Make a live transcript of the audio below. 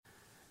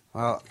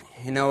Well,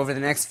 over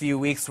the next few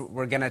weeks,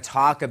 we're going to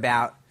talk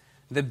about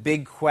the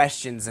big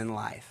questions in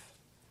life.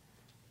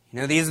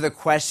 These are the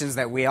questions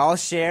that we all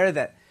share,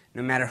 that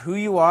no matter who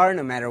you are,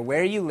 no matter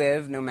where you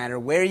live, no matter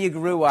where you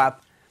grew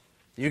up,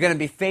 you're going to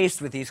be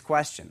faced with these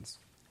questions.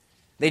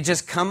 They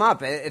just come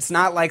up. It's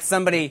not like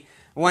somebody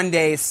one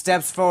day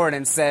steps forward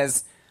and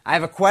says, I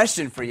have a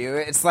question for you.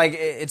 It's like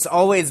it's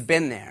always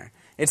been there.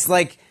 It's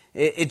like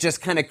it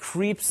just kind of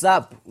creeps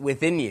up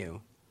within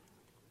you.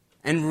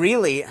 And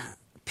really,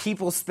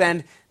 people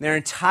spend their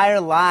entire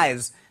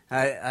lives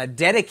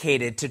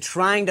dedicated to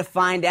trying to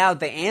find out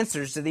the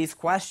answers to these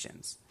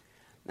questions.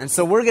 And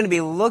so we're going to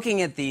be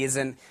looking at these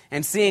and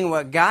seeing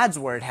what God's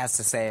Word has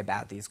to say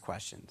about these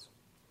questions.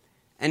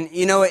 And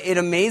it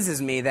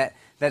amazes me that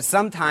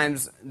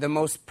sometimes the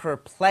most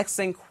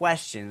perplexing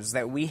questions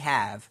that we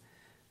have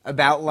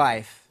about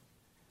life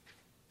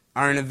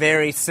are in a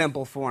very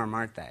simple form,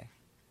 aren't they?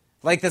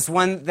 Like this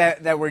one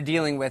that we're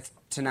dealing with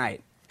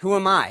tonight. Who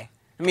am I?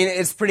 I mean,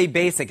 it's pretty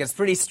basic. It's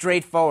pretty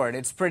straightforward.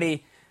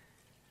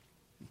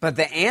 But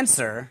the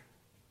answer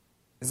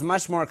is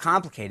much more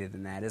complicated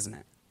than that, isn't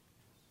it?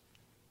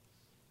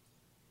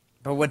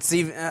 But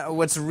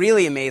what's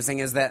really amazing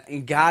is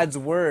that God's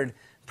Word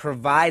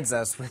provides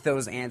us with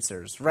those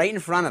answers right in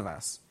front of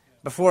us.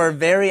 Before our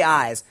very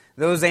eyes,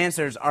 those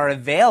answers are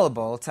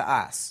available to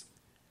us.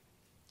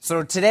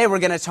 So today we're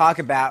going to talk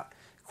about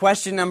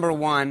question number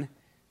 1,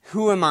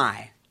 who am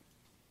I?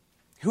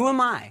 Who am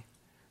I?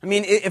 I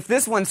mean, if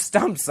this one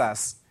stumps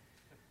us,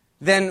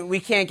 then we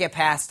can't get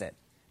past it.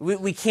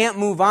 We can't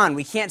move on.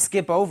 We can't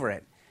skip over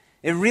it.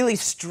 It really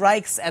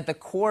strikes at the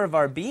core of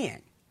our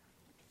being.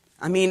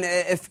 I mean,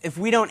 if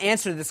we don't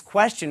answer this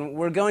question,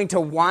 we're going to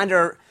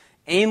wander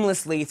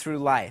aimlessly through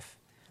life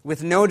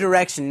with no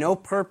direction, no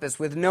purpose,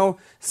 with no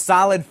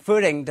solid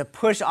footing to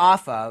push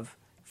off of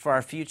for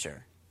our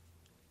future.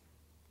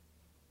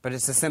 But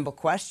it's a simple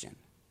question,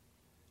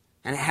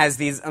 and it has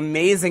these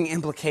amazing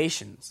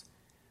implications.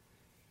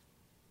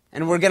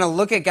 And we're going to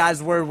look at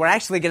God's Word. We're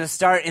actually going to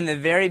start in the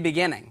very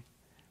beginning.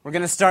 We're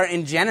going to start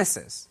in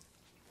Genesis.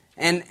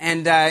 And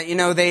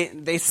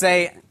they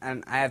say,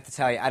 and I have to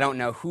tell you, I don't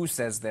know who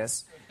says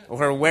this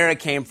or where it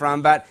came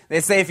from, but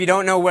they say if you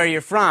don't know where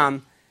you're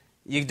from,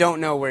 you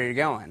don't know where you're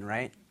going,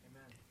 right?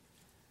 Amen.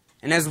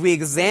 And as we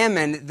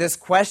examine this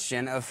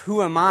question of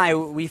who am I,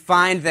 we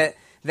find that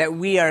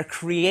we are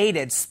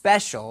created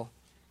special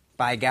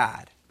by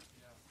God.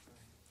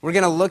 We're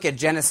going to look at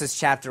Genesis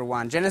chapter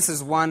 1.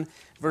 Genesis 1,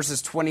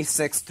 verses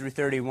 26 through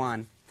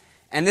 31.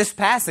 And this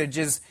passage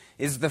is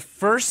the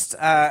first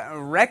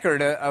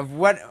record of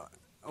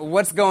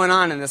what's going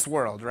on in this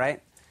world,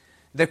 right?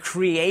 The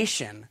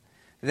creation,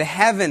 the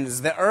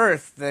heavens, the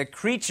earth, the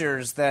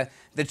creatures, the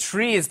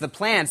trees, the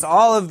plants,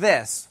 all of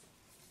this.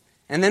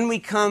 And then we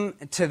come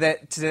to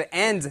the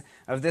end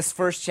of this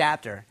first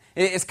chapter.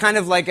 It's kind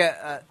of like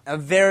a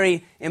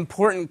very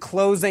important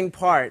closing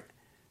part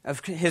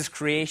of His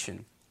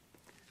creation.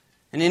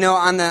 And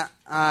on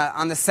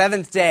the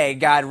seventh day,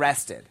 God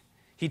rested.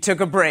 He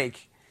took a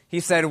break. He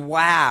said,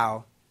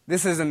 wow,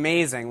 this is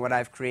amazing what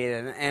I've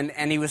created.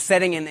 And He was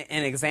setting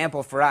an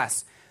example for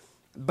us.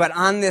 But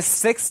on this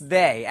sixth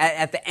day,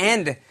 at the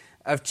end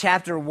of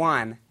chapter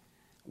 1,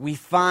 we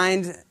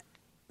find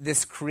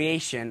this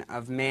creation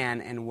of man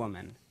and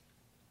woman.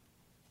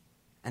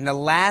 And the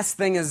last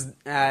thing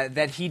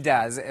that He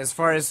does, as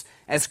far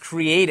as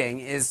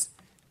creating, is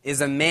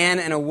a man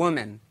and a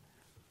woman.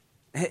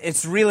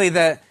 It's really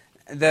the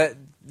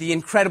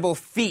incredible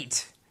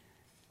feat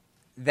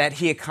that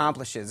He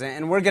accomplishes.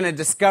 And we're going to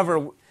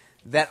discover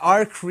that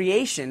our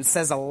creation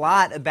says a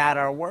lot about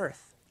our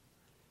worth.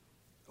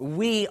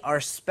 We are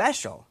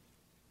special.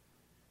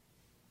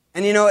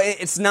 And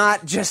it's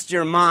not just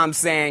your mom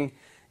saying,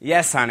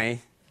 yes,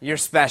 honey, you're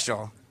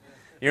special.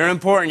 You're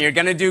important. You're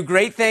going to do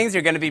great things.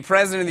 You're going to be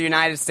president of the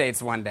United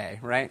States one day,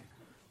 right?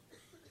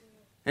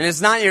 And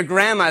it's not your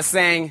grandma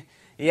saying,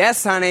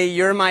 yes, honey,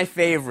 you're my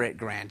favorite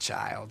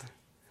grandchild.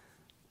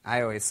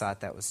 I always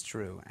thought that was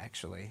true,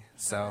 actually.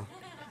 So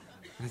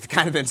I've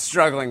kind of been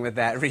struggling with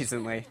that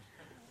recently.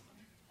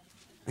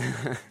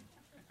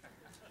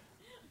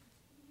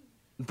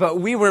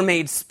 But we were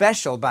made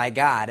special by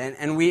God.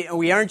 And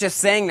we aren't just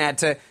saying that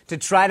to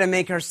try to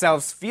make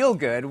ourselves feel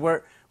good.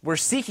 We're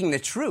seeking the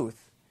truth.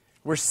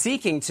 We're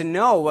seeking to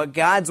know what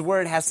God's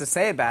Word has to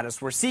say about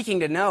us. We're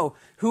seeking to know,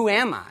 who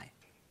am I?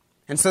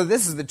 And so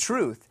this is the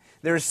truth.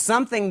 There is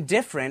something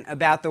different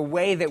about the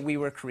way that we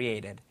were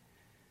created.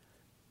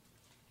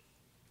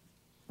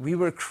 We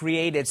were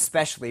created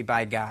specially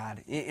by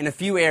God in a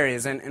few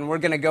areas, and we're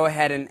going to go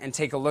ahead and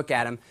take a look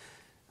at them.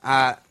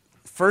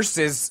 First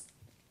is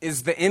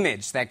the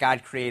image that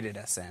God created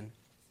us in.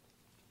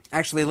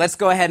 Actually, let's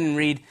go ahead and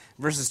read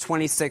verses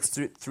 26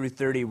 through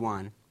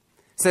 31. It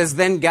says,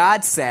 Then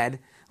God said,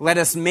 Let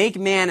us make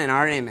man in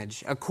our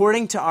image,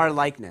 according to our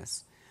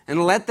likeness,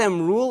 and let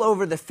them rule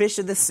over the fish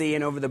of the sea,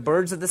 and over the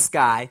birds of the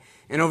sky,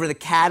 and over the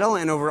cattle,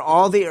 and over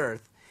all the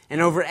earth,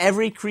 and over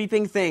every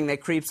creeping thing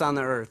that creeps on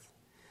the earth.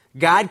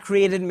 God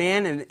created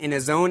man in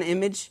His own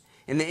image.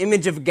 In the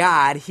image of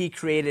God, He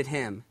created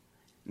him.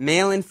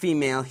 Male and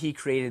female, he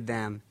created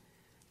them.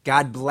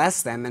 God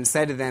blessed them and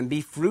said to them,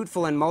 "Be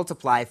fruitful and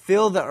multiply,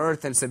 fill the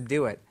earth and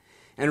subdue it,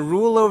 and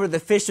rule over the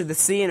fish of the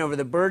sea and over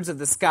the birds of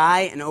the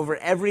sky and over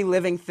every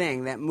living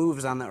thing that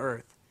moves on the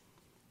earth."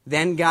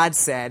 Then God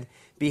said,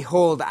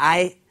 "Behold,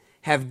 I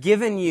have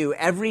given you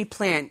every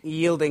plant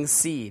yielding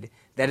seed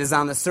that is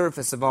on the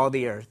surface of all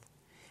the earth,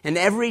 and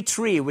every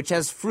tree which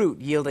has fruit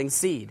yielding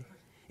seed.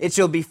 It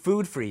shall be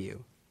food for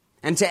you.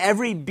 And to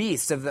every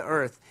beast of the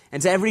earth,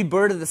 and to every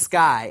bird of the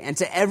sky, and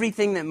to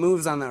everything that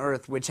moves on the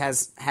earth which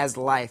has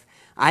life,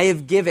 I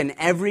have given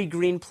every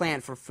green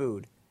plant for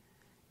food."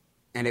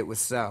 And it was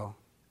so.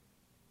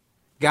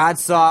 God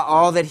saw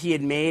all that he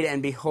had made,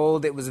 and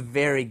behold, it was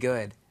very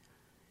good.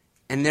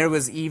 And there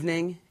was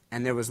evening,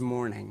 and there was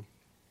morning,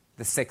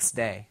 the sixth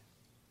day.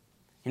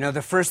 You know,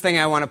 the first thing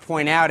I want to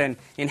point out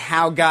in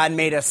how God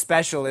made us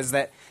special is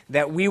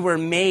that we were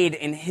made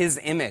in his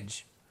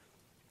image.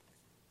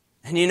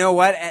 And you know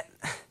what?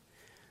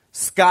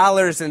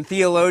 Scholars and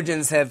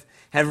theologians have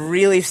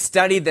really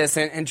studied this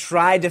and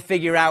tried to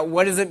figure out,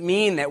 what does it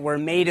mean that we're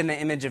made in the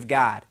image of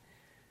God?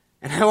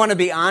 And I want to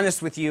be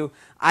honest with you,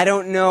 I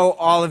don't know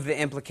all of the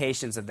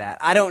implications of that.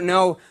 I don't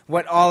know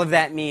what all of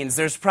that means.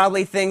 There's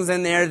probably things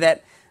in there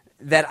that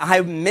I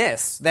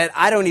miss, that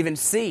I don't even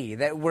see,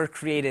 that we're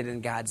created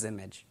in God's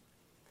image.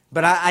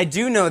 But I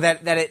do know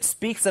that it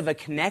speaks of a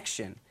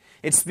connection.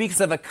 It speaks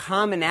of a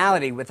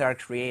commonality with our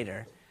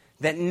Creator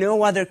that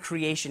no other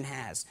creation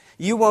has.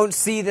 You won't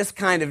see this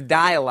kind of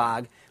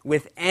dialogue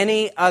with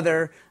any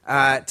other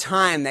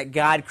time that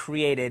God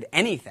created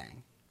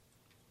anything.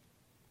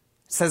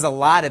 It says a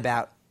lot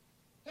about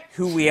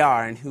who we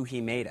are and who he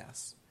made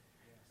us.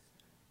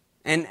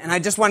 And I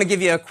just want to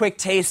give you a quick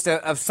taste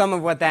of some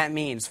of what that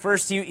means.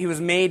 First, he was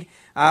made.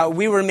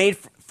 We were made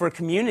for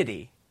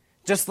community,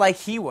 just like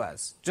he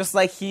was, just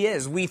like he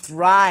is. We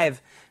thrive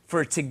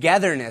for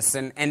togetherness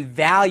and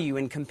value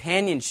and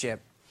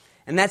companionship,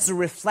 and that's a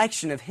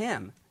reflection of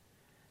him.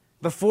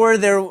 Before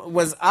there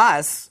was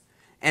us,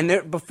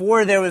 and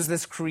before there was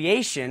this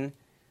creation,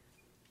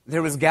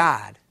 there was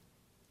God,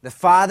 the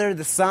Father,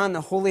 the Son,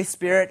 the Holy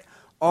Spirit,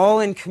 all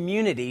in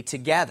community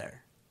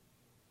together.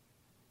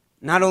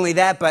 Not only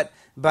that,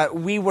 but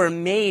we were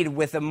made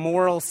with a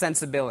moral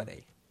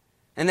sensibility.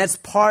 And that's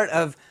part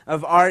of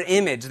our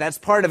image. That's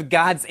part of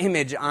God's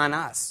image on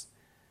us.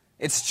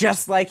 It's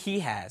just like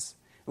he has.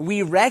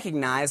 We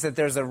recognize that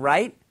there's a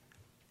right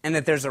and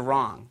that there's a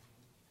wrong.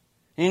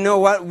 And you know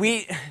what?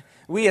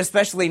 We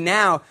especially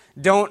now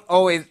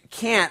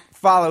can't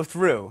follow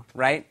through,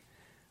 right?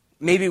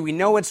 Maybe we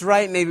know what's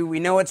right, maybe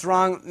we know what's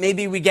wrong,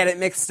 maybe we get it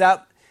mixed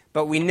up,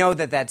 but we know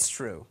that that's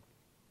true.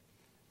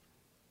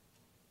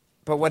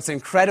 But what's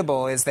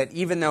incredible is that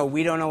even though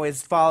we don't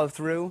always follow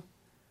through,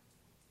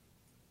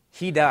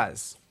 he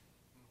does.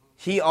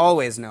 He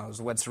always knows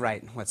what's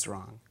right and what's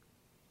wrong.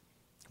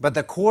 But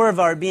the core of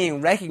our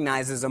being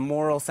recognizes a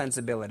moral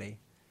sensibility.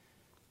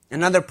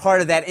 Another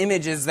part of that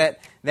image is that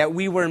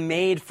we were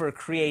made for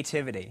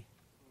creativity.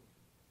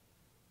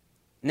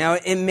 Now,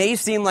 it may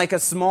seem like a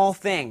small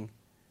thing,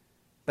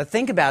 but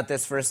think about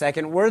this for a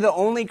second. We're the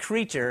only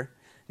creature,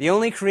 the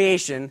only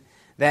creation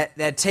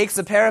that takes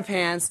a pair of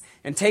pants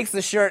and takes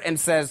the shirt and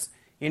says,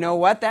 "You know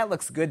what? That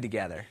looks good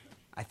together.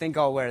 I think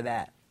I'll wear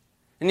that."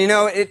 And you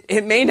know,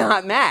 it may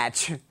not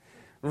match,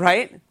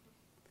 right?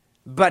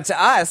 But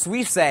to us,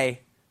 we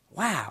say,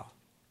 "Wow,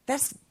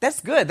 that's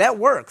good. That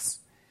works."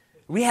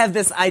 We have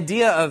this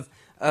idea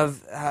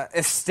of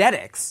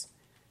aesthetics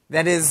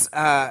that is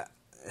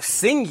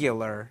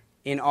singular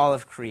in all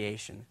of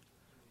creation.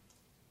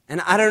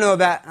 And I don't know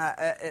about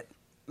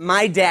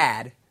my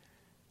dad.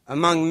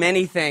 Among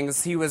many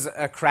things, he was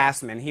a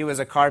craftsman. He was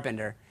a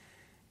carpenter.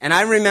 And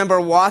I remember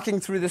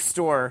walking through the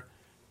store,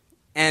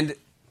 and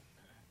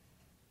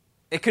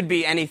it could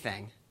be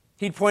anything.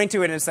 He'd point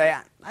to it and say,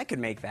 "I could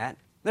make that.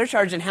 They're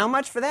charging how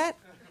much for that?"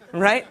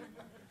 Right?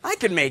 "I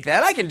could make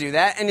that. I can do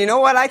that. And you know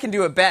what? I can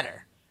do it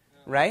better."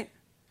 Right?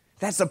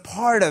 That's a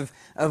part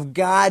of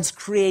God's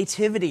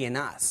creativity in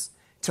us,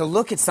 to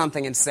look at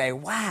something and say,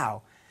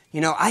 "Wow,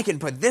 you know, I can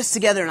put this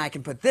together and I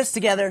can put this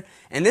together,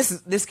 and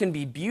this can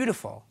be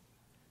beautiful."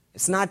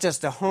 It's not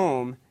just a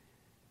home.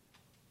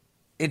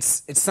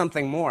 It's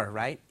something more,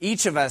 right?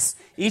 Each of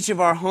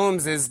our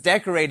homes is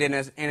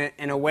decorated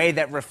in a way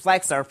that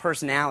reflects our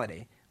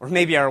personality, or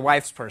maybe our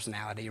wife's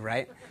personality,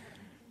 right?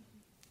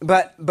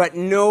 But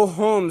no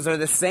homes are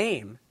the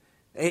same.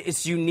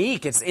 It's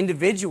unique. It's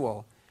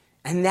individual.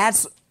 And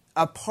that's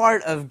a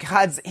part of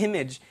God's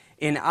image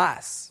in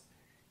us,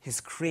 his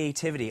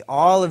creativity.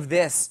 All of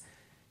this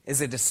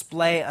is a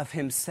display of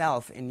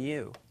himself in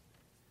you.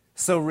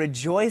 So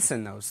rejoice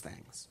in those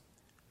things.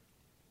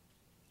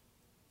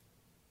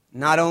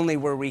 Not only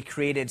were we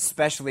created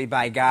specially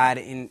by God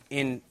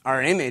in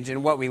our image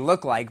and what we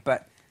look like,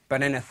 but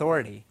in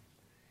authority.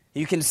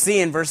 You can see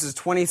in verses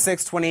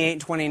 26, 28,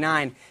 and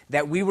 29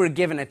 that we were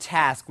given a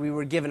task, we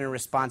were given a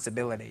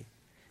responsibility.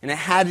 And it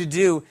had to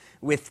do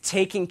with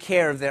taking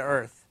care of the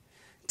earth,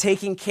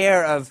 taking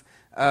care of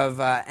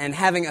and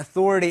having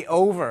authority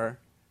over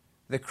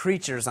the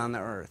creatures on the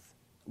earth,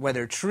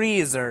 whether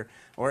trees or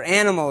or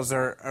animals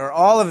or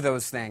all of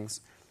those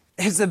things.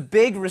 It's a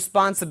big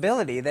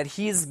responsibility that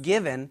he's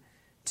given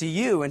to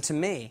you and to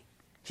me.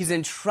 He's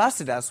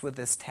entrusted us with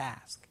this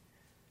task.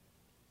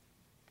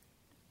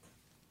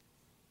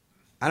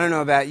 I don't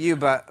know about you,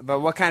 but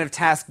what kind of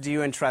task do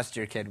you entrust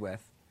your kid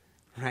with,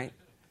 right?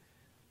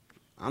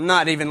 I'm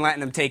not even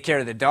letting him take care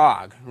of the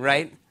dog,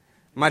 right?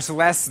 Much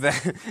less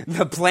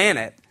the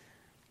planet.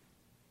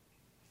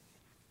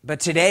 But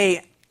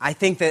today, I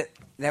think that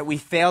we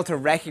fail to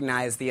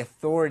recognize the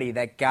authority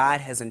that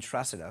God has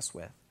entrusted us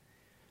with.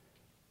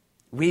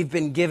 We've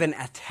been given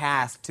a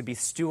task to be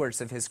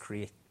stewards of His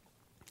creation.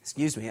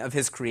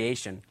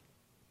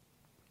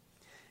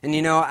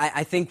 And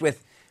I think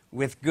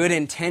with good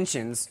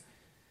intentions,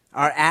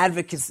 our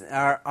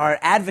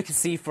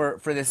advocacy for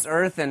this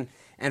earth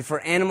and for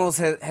animals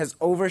has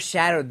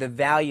overshadowed the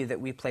value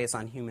that we place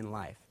on human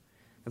life.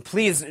 And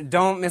please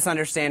don't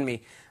misunderstand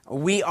me.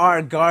 We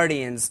are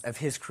guardians of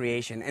His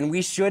creation, and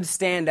we should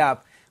stand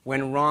up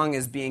when wrong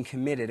is being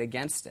committed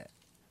against it.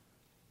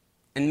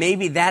 And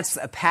maybe that's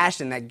a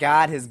passion that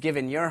God has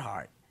given your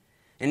heart.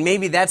 And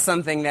maybe that's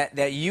something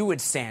that you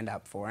would stand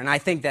up for, and I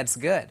think that's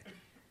good.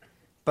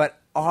 But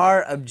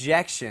our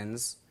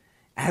objections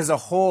as a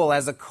whole,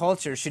 as a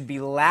culture, should be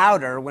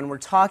louder when we're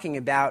talking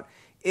about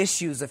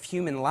issues of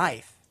human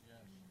life.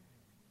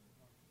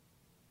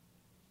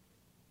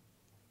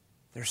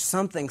 There's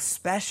something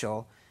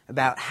special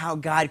about how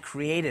God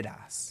created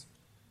us.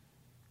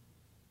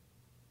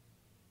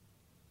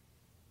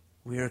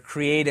 We are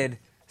created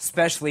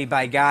especially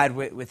by God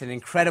with an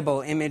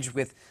incredible image,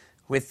 with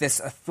this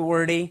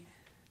authority,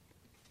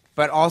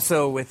 but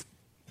also with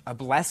a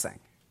blessing.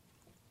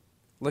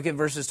 Look at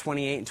verses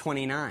 28 and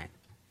 29.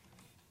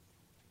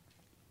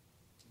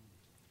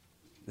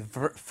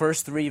 The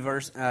first three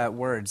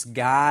words,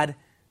 God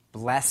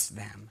blessed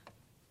them.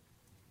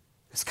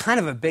 It's kind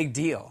of a big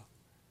deal.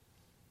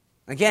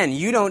 Again,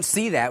 you don't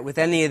see that with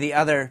any of the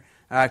other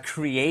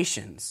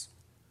creations.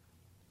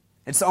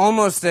 It's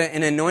almost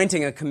an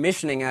anointing, a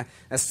commissioning,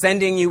 a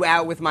sending you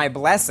out with my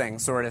blessing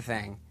sort of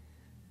thing.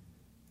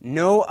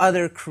 No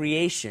other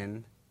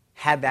creation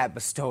had that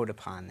bestowed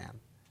upon them.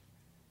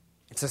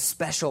 It's a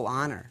special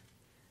honor.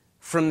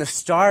 From the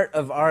start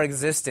of our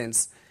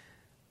existence,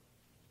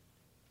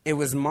 it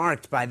was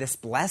marked by this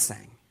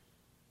blessing.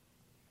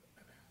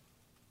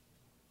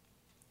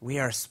 We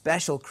are a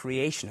special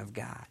creation of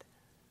God.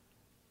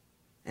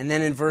 And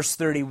then in verse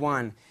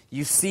 31,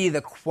 you see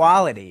the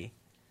quality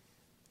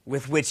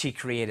with which He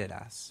created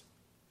us.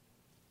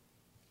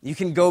 You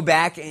can go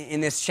back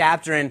in this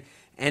chapter and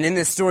in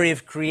this story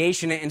of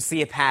creation and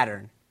see a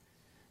pattern.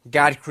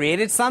 God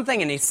created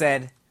something and He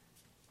said,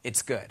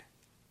 it's good.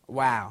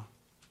 Wow,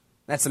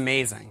 that's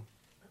amazing.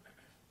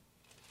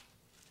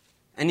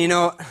 And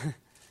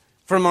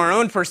from our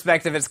own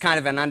perspective, it's kind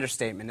of an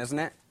understatement, isn't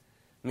it?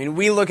 I mean,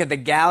 we look at the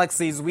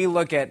galaxies, we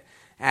look at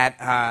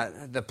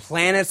the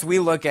planets, we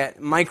look at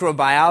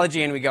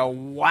microbiology, and we go,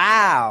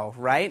 wow,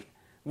 right?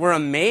 We're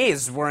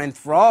amazed, we're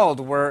enthralled,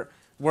 we're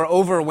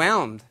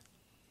overwhelmed.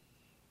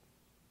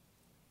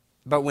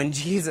 But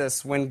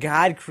when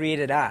God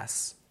created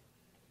us,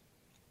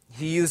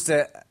 He used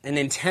an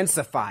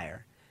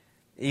intensifier.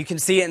 You can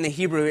see it in the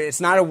Hebrew. It's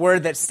not a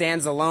word that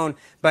stands alone,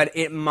 but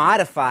it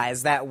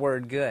modifies that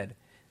word good.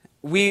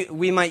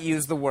 We might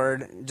use the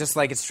word, just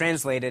like it's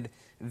translated,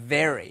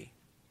 very.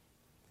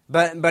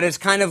 But it's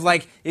kind of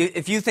like,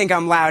 if you think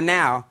I'm loud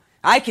now,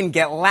 I can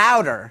get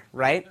louder,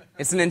 right?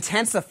 It's an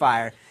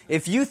intensifier.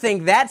 If you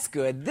think that's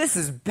good, this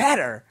is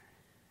better.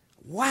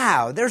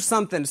 Wow, there's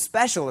something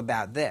special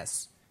about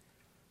this.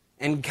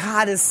 And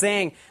God is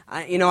saying,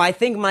 I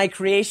think my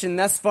creation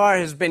thus far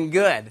has been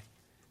good.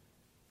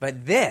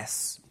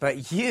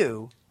 But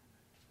you,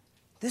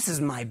 this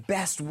is my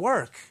best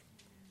work.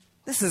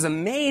 This is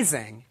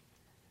amazing.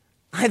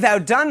 I've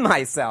outdone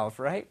myself,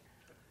 right?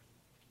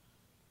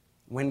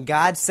 When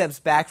God steps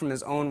back from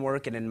His own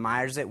work and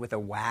admires it with a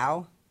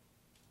wow,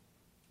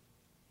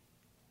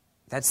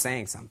 that's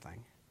saying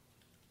something.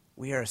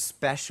 We are a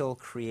special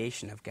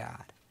creation of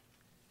God.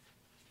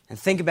 And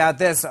think about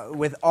this.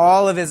 With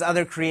all of His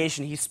other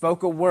creation, He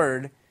spoke a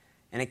word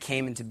and it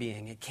came into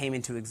being. It came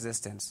into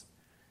existence.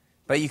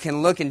 But you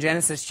can look in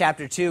Genesis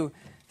chapter 2, it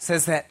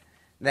says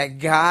that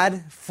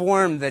God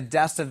formed the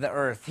dust of the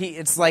earth.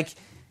 It's like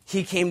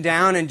He came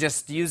down and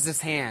just used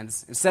His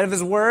hands. Instead of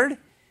His word,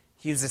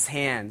 He used His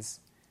hands.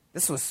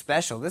 This was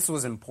special. This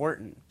was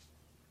important.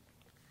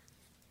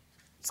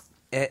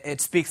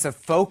 It speaks of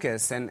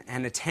focus and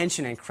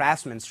attention and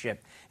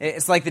craftsmanship.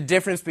 It's like the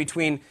difference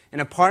between an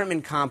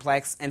apartment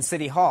complex and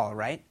City Hall,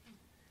 right?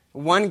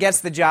 One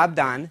gets the job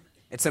done,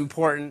 it's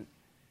important,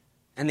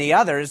 and the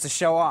other is to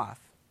show off,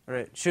 or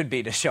it should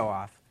be to show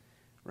off,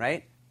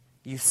 right?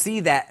 You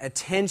see that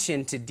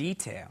attention to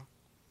detail.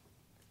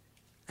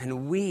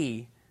 And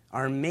we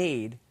are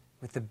made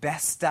with the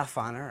best stuff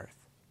on earth.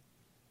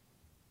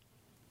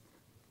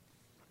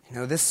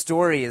 This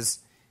story is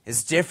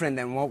different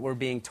than what we're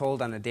being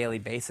told on a daily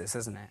basis,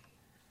 isn't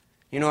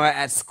it?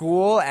 At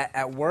school,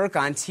 at work,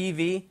 on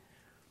TV,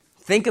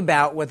 think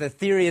about what the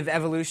theory of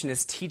evolution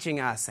is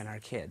teaching us and our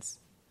kids.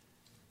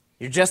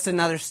 You're just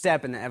another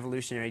step in the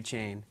evolutionary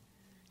chain.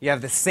 You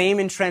have the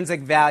same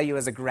intrinsic value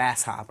as a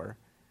grasshopper.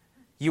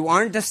 You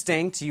aren't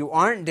distinct, you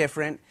aren't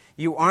different,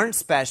 you aren't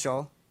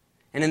special,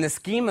 and in the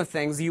scheme of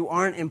things, you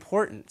aren't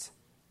important.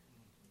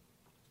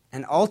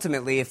 And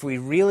ultimately, if we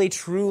really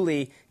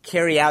truly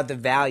carry out the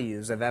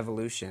values of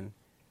evolution,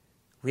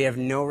 we have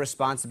no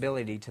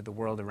responsibility to the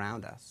world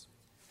around us.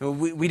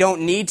 We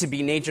don't need to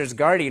be nature's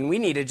guardian. We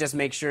need to just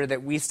make sure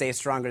that we stay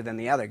stronger than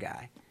the other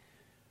guy.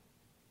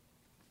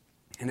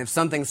 And if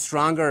something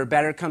stronger or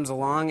better comes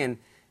along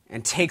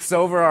and takes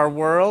over our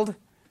world,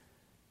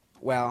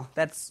 well,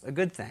 that's a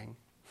good thing.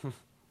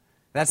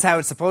 That's how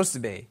it's supposed to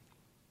be.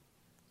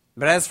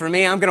 But as for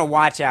me, I'm going to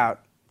watch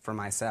out for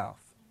myself.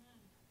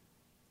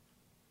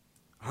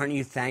 Aren't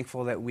you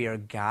thankful that we are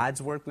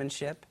God's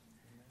workmanship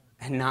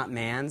and not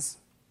man's?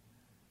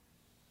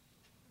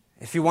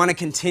 If you want to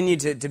continue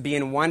to be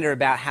in wonder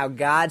about how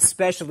God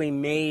specially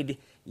made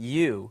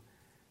you,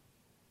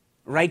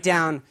 write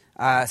down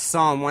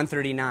Psalm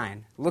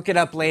 139. Look it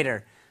up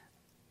later.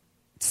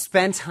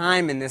 Spend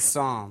time in this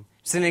psalm.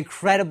 It's an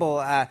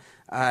incredible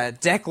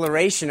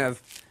declaration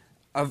of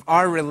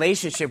our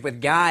relationship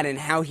with God and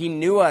how He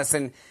knew us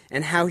and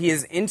how He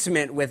is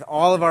intimate with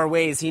all of our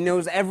ways. He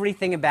knows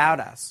everything about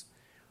us.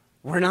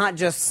 We're not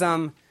just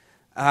some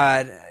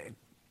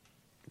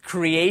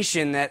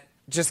creation that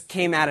just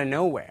came out of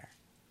nowhere.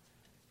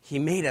 He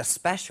made us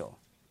special.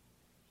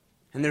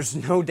 And there's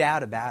no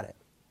doubt about it.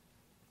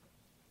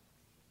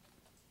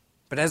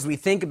 But as we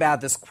think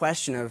about this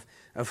question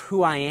of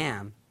who I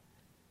am,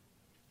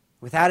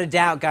 without a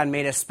doubt God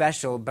made us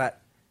special,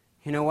 but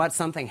you know what?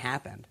 Something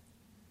happened.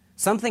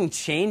 Something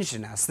changed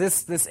in us.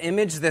 This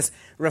image, this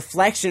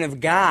reflection of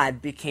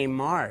God became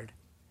marred.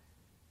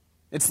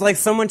 It's like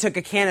someone took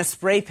a can of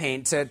spray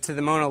paint to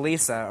the Mona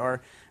Lisa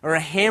or a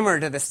hammer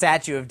to the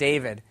statue of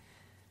David,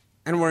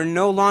 and we're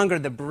no longer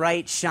the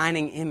bright,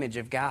 shining image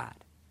of God.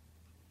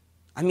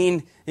 I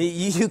mean,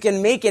 you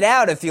can make it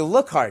out if you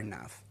look hard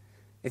enough.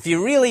 If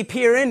you really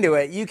peer into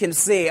it, you can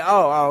see,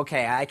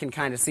 okay, I can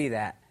kind of see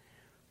that.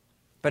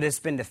 But it's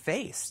been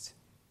defaced.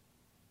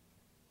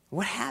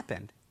 What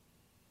happened?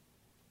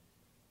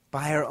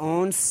 By our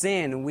own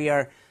sin, we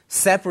are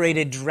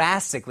separated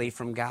drastically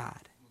from God.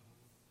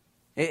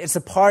 It's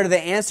a part of the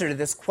answer to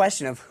this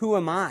question of who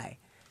am I?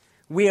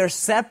 We are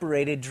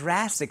separated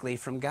drastically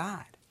from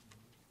God.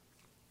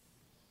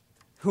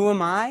 Who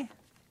am I?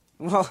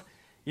 Well,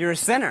 you're a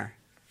sinner.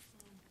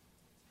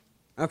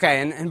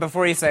 Okay, and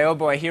before you say, oh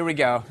boy, here we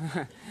go.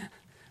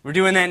 We're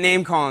doing that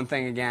name-calling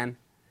thing again.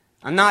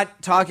 I'm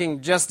not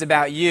talking just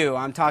about you.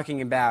 I'm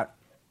talking about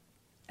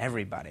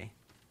everybody.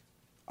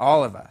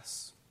 All of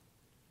us.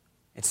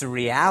 It's a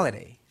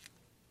reality.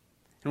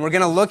 And we're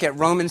going to look at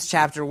Romans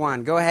chapter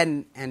 1. Go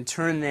ahead and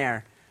turn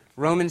there.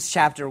 Romans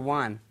chapter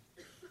 1.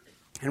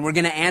 And we're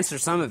going to answer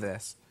some of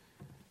this.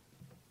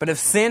 But if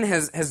sin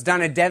has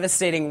done a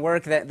devastating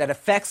work that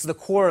affects the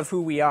core of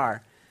who we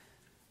are,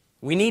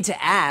 we need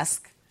to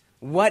ask,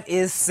 what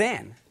is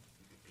sin?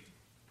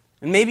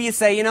 And maybe you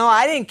say,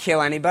 I didn't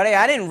kill anybody.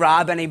 I didn't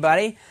rob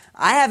anybody.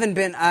 I haven't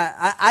been.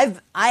 I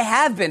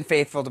have been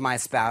faithful to my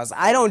spouse.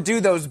 I don't do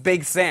those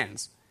big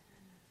sins.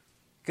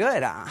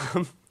 Good.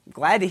 I'm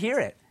glad to hear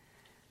it.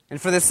 And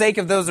for the sake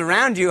of those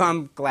around you,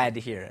 I'm glad to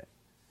hear it.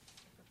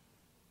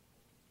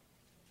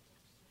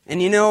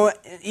 And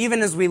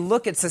even as we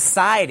look at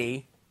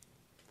society,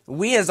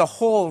 we as a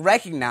whole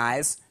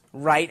recognize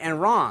right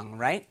and wrong,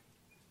 right?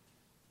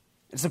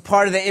 It's a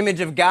part of the image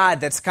of God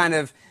that's kind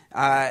of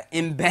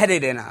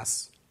embedded in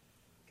us.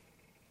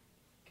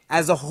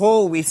 As a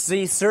whole, we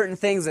see certain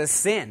things as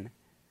sin,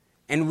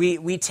 and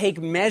we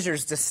take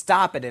measures to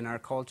stop it in our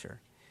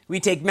culture. We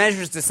take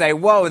measures to say,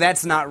 whoa,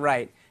 that's not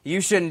right. You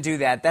shouldn't do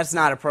that. That's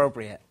not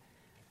appropriate.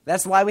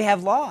 That's why we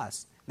have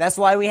laws. That's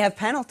why we have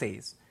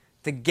penalties,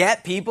 to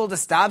get people to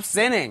stop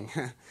sinning,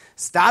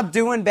 stop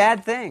doing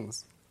bad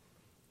things.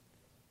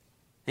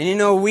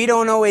 And we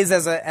don't always,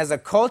 as a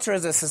culture,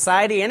 as a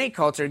society, any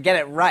culture, get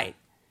it right.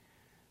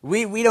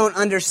 We don't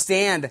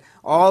understand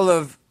all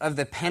of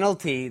the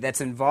penalty that's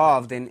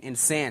involved in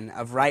sin,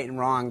 of right and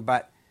wrong,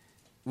 but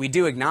we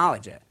do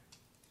acknowledge it.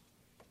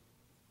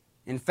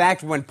 In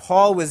fact, when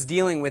Paul was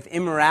dealing with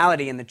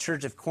immorality in the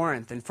church of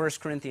Corinth in 1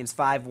 Corinthians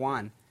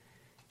 5:1,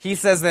 he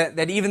says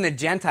that even the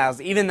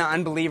Gentiles, even the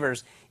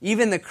unbelievers,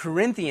 even the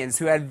Corinthians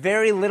who had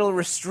very little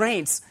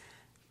restraints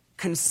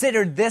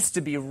considered this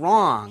to be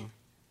wrong.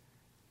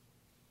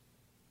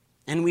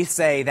 And we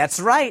say, that's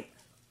right.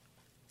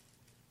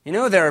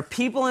 There are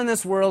people in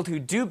this world who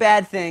do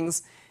bad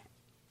things,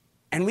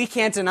 and we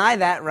can't deny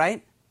that,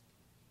 right?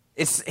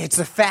 It's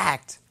a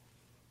fact.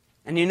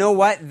 And you know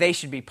what? They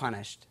should be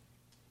punished.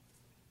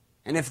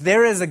 And if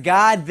there is a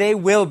God, they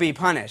will be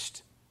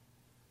punished.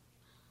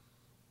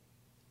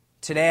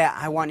 Today,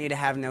 I want you to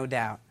have no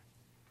doubt.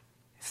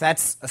 If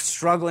that's a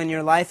struggle in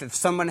your life, if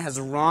someone has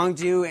wronged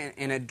you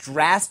in a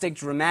drastic,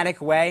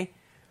 dramatic way,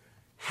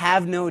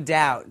 have no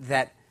doubt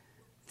that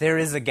there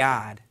is a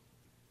God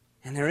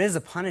and there is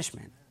a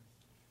punishment.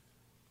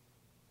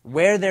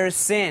 Where there is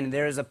sin,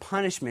 there is a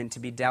punishment to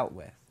be dealt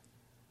with.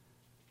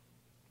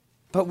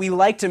 But we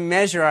like to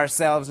measure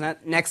ourselves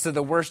next to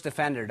the worst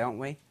offender, don't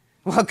we?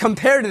 Well,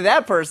 compared to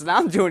that person,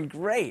 I'm doing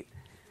great.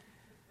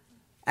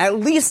 At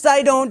least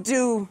I don't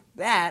do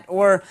that,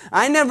 or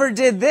I never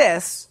did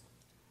this.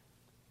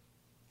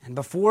 And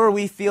before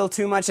we feel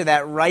too much of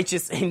that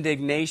righteous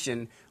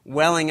indignation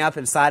welling up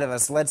inside of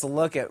us, let's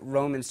look at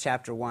Romans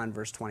chapter 1,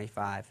 verse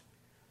 25.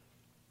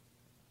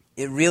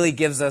 It really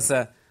gives us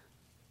a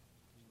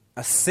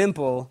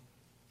simple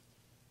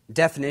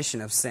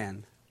definition of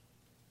sin.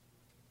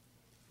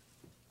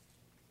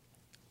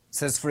 It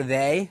says, for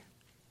they,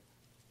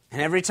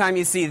 and every time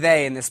you see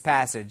they in this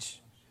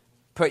passage,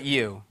 put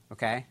you,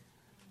 okay?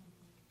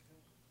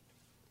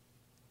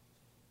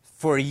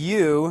 For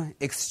you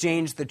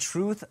exchanged the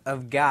truth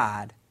of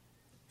God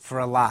for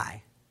a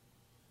lie.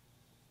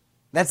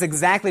 That's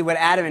exactly what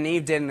Adam and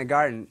Eve did in the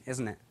garden,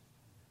 isn't it?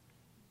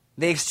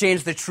 They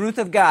exchanged the truth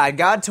of God.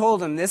 God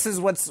told them, this is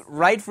what's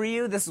right for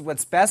you, this is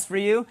what's best for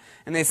you.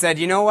 And they said,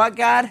 you know what,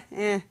 God?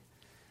 I'm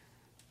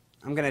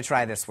going to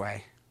try this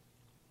way.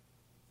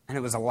 And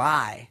it was a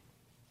lie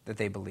that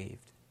they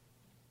believed.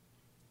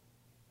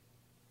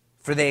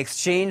 For they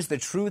exchanged the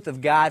truth of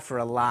God for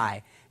a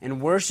lie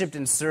and worshipped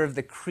and served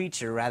the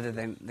creature rather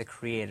than the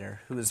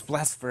Creator, who is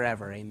blessed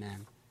forever.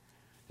 Amen.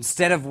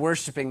 Instead of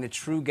worshiping the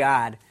true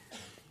God,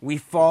 we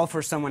fall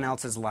for someone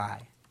else's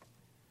lie.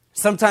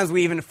 Sometimes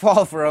we even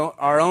fall for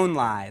our own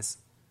lies.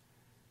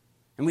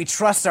 And we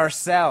trust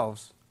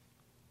ourselves.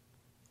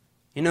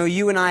 You know,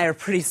 you and I are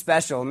pretty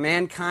special.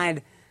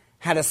 Mankind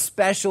had a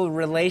special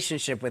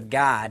relationship with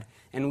God,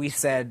 and we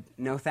said,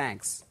 no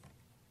thanks.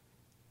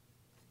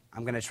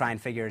 I'm going to try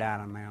and figure it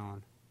out on my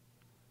own.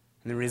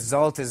 And the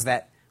result is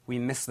that we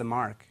miss the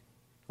mark.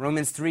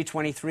 Romans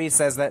 3:23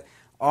 says that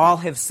all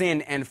have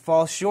sinned and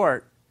fall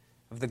short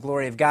of the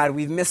glory of God.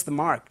 We've missed the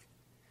mark.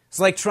 It's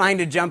like trying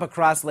to jump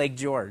across Lake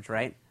George,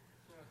 right?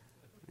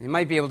 You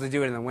might be able to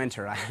do it in the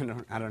winter. I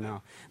don't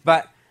know.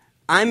 But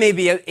I may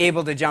be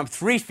able to jump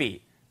 3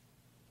 feet.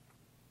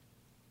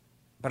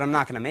 But I'm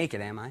not going to make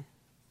it, am I?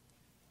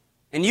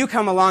 And you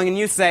come along and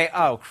you say,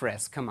 oh,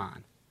 Chris, come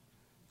on.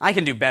 I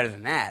can do better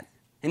than that.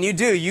 And you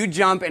do. You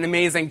jump an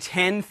amazing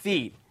 10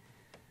 feet.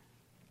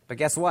 But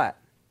guess what?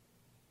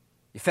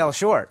 You fell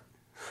short.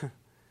 And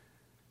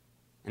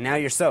now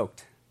you're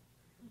soaked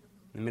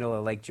in the middle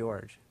of Lake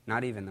George.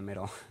 Not even the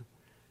middle.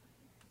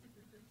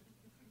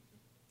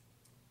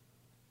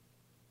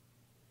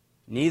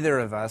 Neither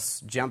of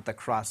us jumped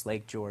across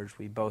Lake George.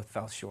 We both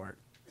fell short.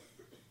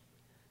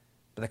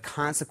 But the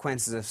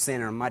consequences of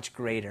sin are much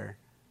greater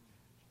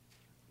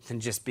than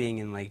just being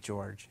in Lake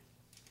George.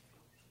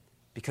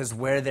 Because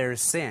where there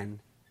is sin,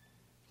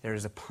 there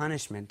is a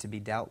punishment to be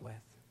dealt with.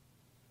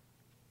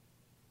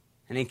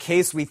 And in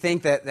case we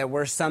think that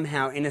we're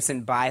somehow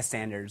innocent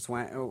bystanders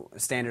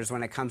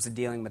when it comes to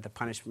dealing with the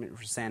punishment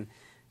for sin,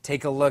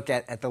 take a look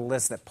at the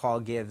list that Paul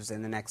gives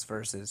in the next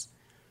verses.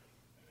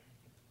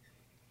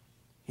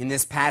 In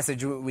this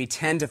passage, we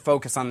tend to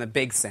focus on the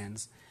big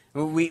sins.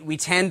 We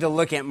tend to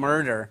look at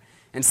murder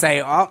and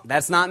say, oh,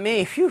 that's not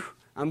me. Phew,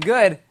 I'm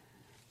good.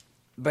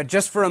 But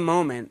just for a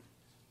moment,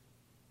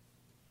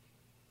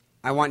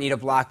 I want you to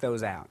block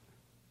those out.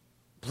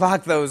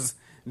 Block those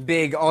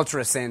big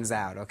ultra sins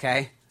out,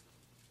 okay?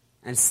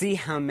 And see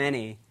how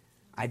many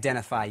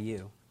identify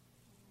you.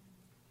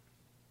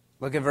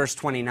 Look at verse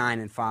 29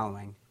 and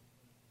following.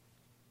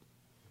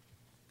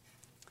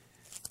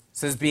 It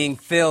says, being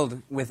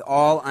filled with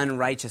all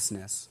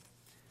unrighteousness,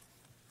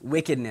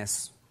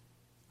 wickedness,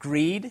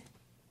 greed,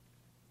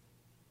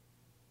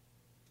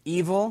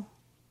 evil,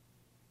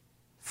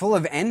 full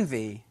of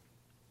envy,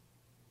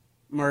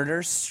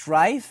 murder,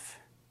 strife,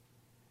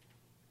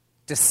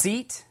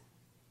 deceit,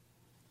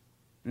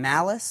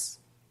 malice.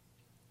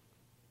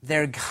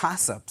 They're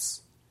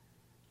gossips,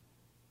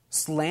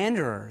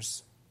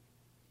 slanderers,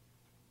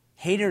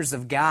 haters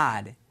of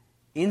God,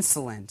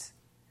 insolent,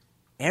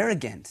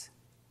 arrogant,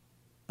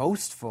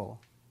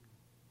 boastful,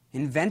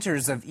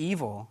 inventors of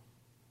evil,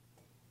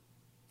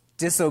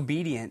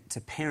 disobedient to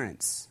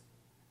parents,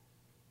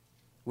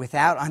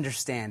 without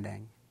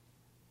understanding,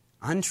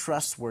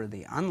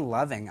 untrustworthy,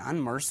 unloving,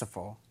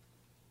 unmerciful.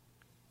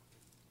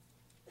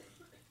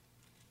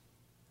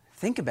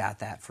 Think about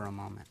that for a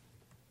moment.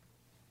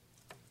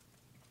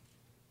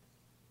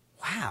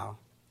 Wow.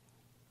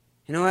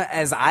 You know what?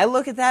 As I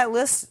look at that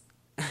list,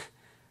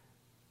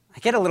 I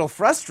get a little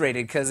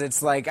frustrated because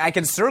it's like I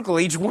can circle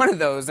each one of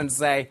those and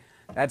say,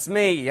 that's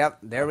me. Yep,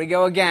 there we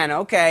go again.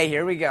 Okay,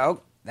 here we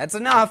go. That's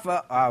enough.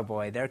 Oh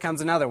boy, there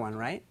comes another one,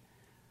 right?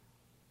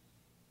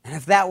 And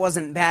if that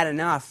wasn't bad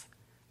enough,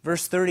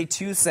 verse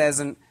 32 says,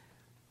 and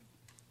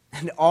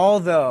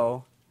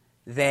although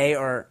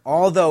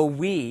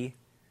we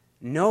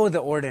know the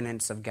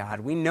ordinance of God,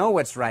 we know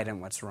what's right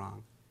and what's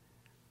wrong,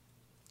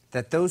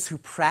 that those who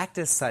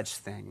practice such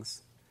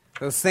things,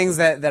 those things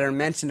that are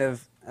mentioned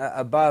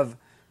above,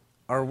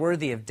 are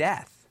worthy of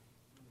death.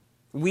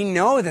 We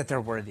know that they're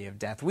worthy of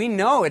death. We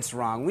know it's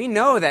wrong. We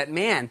know that,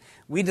 man,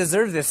 we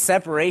deserve this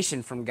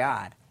separation from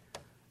God.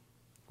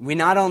 We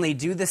not only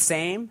do the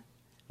same,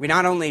 we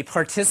not only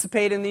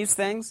participate in these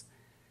things,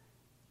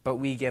 but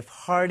we give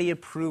hearty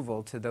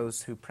approval to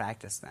those who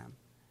practice them.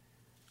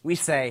 We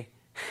say,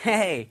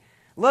 hey,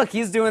 look,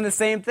 he's doing the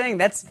same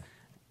thing.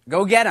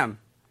 Go get him,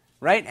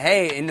 right?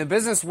 Hey, in the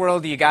business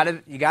world, you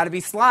gotta be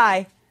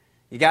sly.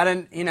 You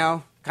gotta,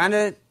 kind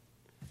of.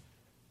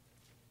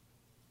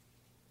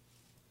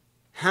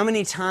 How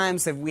many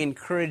times have we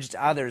encouraged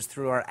others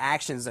through our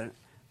actions or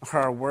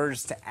our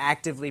words to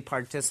actively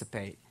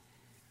participate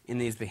in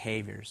these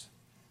behaviors?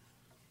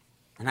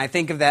 And I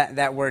think of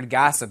that word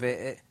gossip.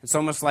 It's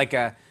almost like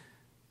an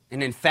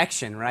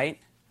infection, right?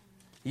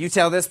 You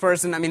tell this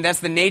person, that's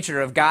the nature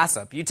of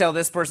gossip. You tell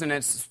this person,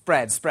 it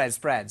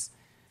spreads.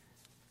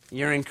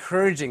 You're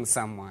encouraging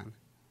someone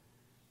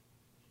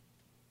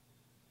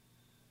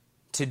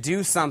to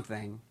do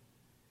something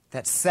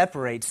that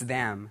separates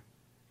them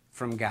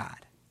from God.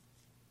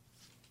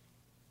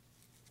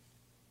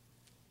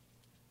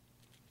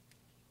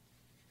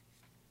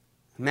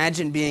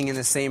 Imagine being in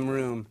the same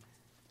room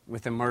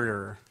with a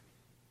murderer.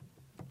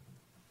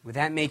 Would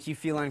that make you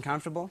feel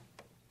uncomfortable?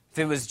 If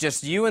it was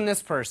just you and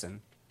this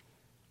person,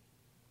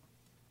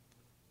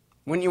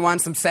 wouldn't you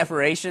want some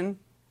separation?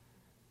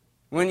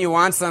 Wouldn't you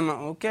want some,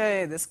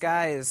 okay, this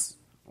guy is,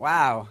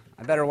 wow,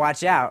 I better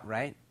watch out,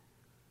 right?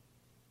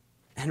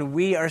 And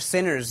we are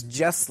sinners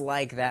just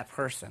like that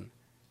person.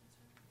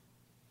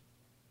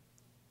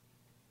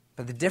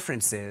 But the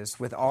difference is,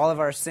 with all of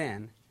our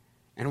sin,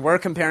 and we're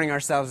comparing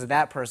ourselves to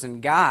that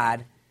person,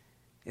 God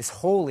is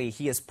holy.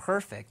 He is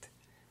perfect.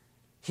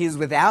 He is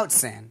without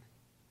sin.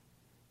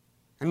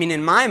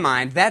 In my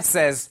mind, that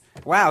says,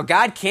 wow,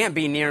 God can't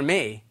be near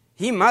me.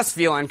 He must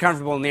feel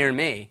uncomfortable near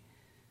me.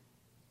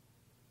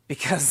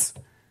 Because,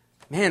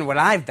 man, what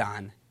I've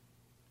done.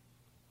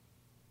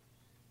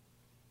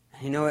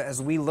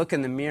 As we look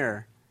in the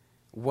mirror,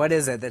 what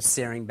is it that's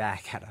staring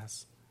back at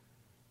us?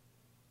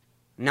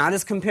 Not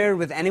as compared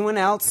with anyone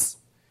else,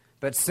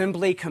 but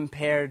simply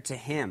compared to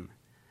Him,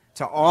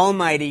 to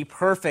Almighty,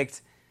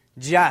 perfect,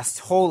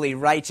 just, holy,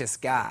 righteous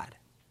God.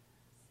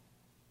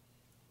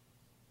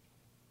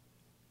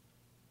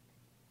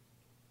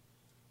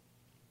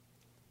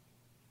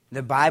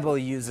 The Bible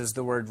uses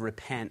the word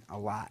repent a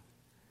lot,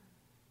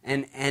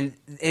 and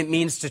it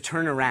means to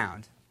turn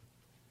around.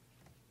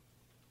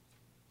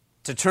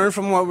 To turn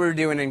from what we're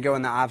doing and go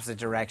in the opposite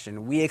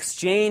direction. We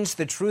exchange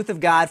the truth of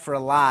God for a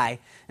lie.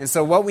 And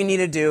so what we need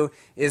to do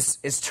is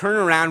turn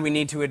around. We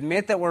need to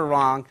admit that we're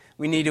wrong.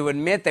 We need to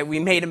admit that we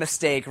made a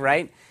mistake,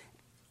 right?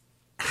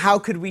 How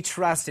could we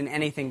trust in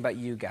anything but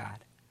you, God?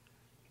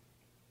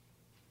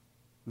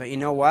 But you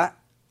know what?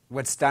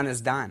 What's done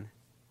is done.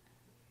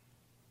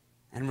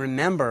 And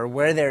remember,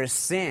 where there is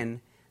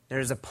sin,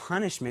 there is a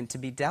punishment to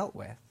be dealt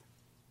with.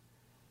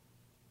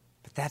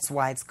 But that's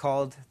why it's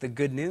called the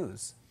good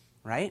news,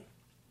 right?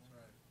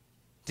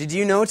 Did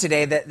you know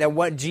today that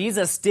what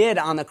Jesus did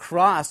on the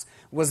cross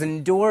was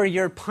endure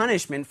your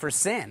punishment for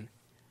sin?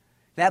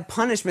 That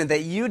punishment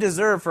that you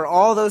deserve for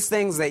all those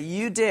things that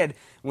you did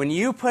when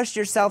you pushed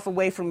yourself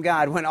away from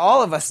God, when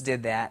all of us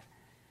did that,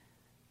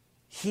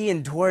 He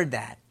endured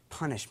that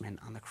punishment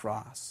on the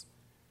cross.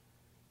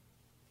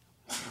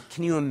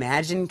 Can you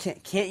imagine?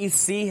 Can't you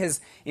see His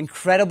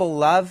incredible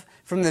love?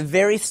 From the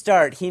very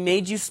start, He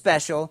made you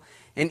special.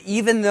 And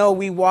even though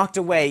we walked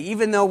away,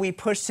 even though we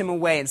pushed Him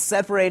away and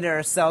separated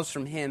ourselves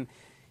from Him,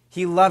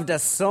 He loved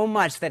us so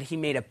much that He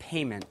made a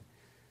payment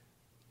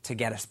to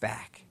get us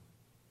back.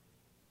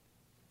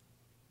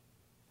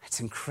 It's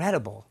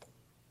incredible.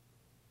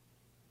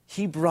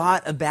 He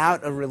brought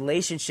about a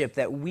relationship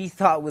that we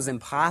thought was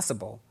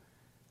impossible.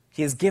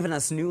 He has given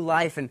us new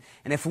life, and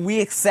if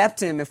we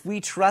accept Him, if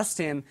we trust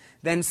Him,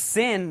 then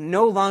sin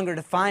no longer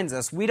defines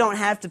us. We don't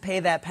have to pay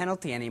that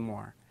penalty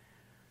anymore.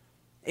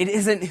 It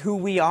isn't who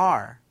we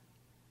are.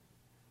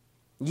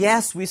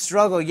 Yes, we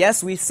struggle.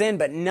 Yes, we sin,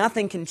 but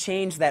nothing can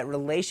change that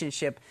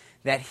relationship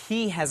that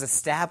He has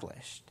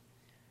established.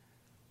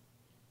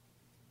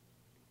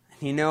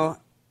 And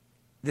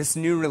this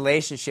new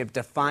relationship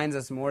defines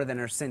us more than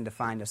our sin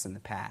defined us in the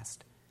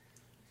past.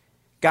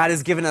 God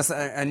has given us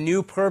a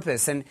new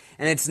purpose, and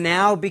it's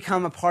now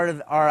become a part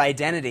of our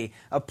identity,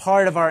 a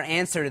part of our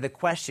answer to the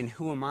question,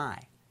 who am I?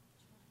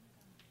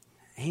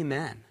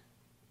 Amen.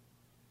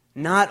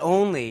 Not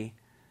only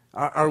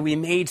are we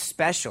made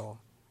special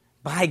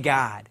by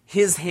God,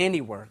 His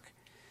handiwork,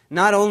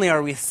 not only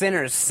are we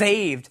sinners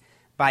saved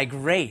by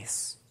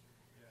grace,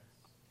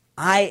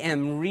 I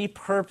am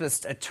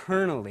repurposed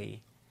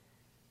eternally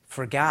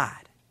for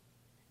God.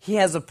 He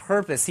has a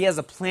purpose. He has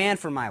a plan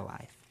for my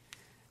life.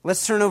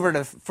 Let's turn over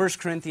to 1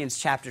 Corinthians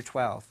chapter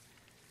 12.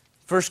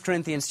 1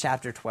 Corinthians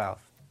chapter 12.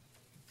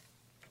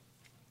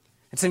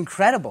 It's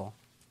incredible.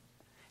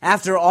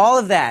 After all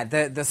of that,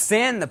 the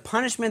sin, the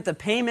punishment, the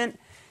payment,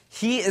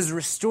 He is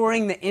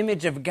restoring the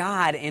image of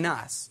God in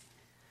us.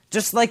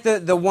 Just like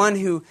the one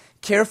who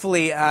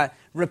carefully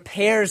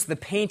repairs the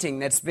painting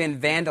that's been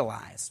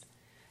vandalized.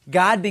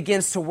 God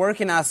begins to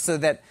work in us so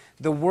that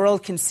the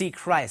world can see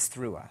Christ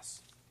through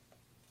us.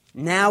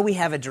 Now we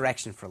have a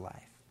direction for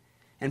life.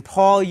 And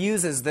Paul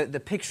uses the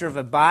picture of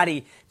a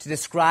body to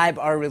describe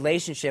our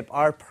relationship,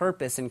 our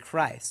purpose in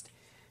Christ.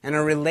 and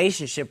a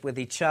relationship with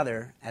each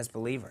other as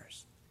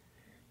believers,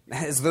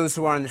 as those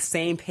who are on the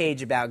same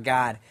page about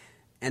God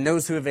and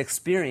those who have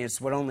experienced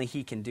what only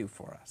He can do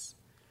for us.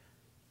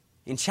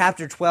 In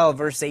chapter 12,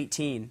 verse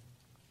 18,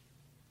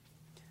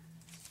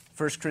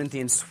 1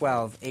 Corinthians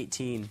 12,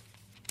 18,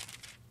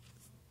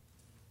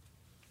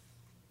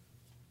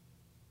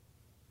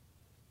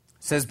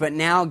 says, "But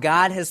now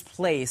God has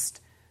placed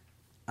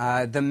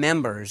the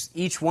members,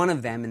 each one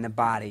of them in the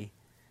body,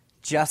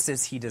 just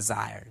as He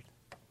desired."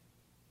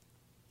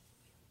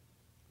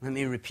 Let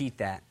me repeat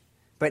that.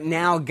 But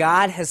now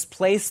God has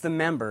placed the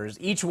members,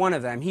 each one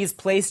of them, He's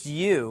placed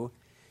you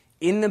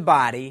in the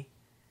body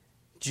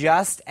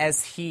just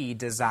as He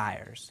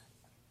desires.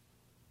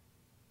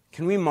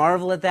 Can we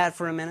marvel at that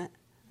for a minute?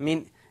 I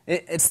mean,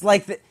 it's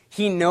like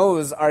He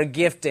knows our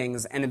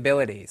giftings and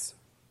abilities.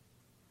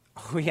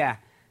 Oh yeah,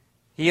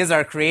 He is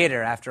our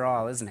Creator after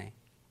all, isn't He?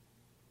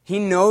 He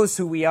knows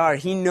who we are.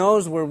 He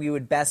knows where we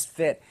would best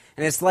fit.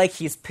 And it's like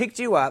He's picked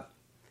you up,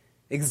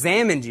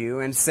 examined you,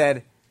 and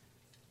said,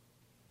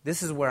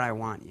 "This is where I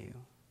want you."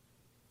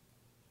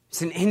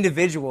 It's an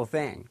individual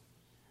thing.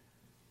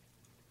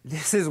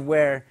 This is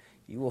where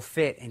you will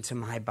fit into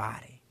my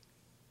body.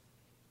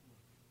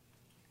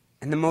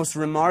 And the most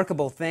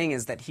remarkable thing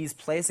is that He's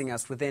placing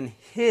us within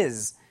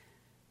His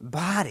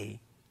body.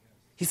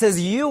 He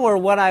says, "You are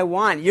what I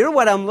want. You're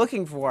what I'm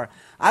looking for.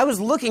 I was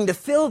looking to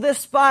fill this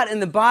spot in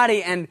the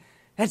body, and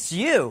that's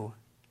you.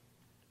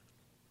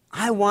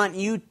 I want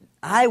you.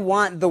 I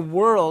want the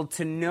world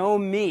to know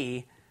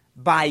me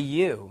by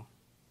you.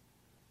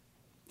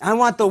 I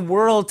want the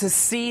world to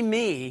see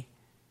me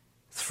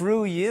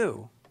through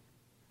you."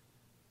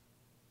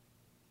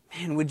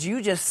 Man, would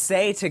you just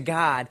say to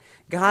God,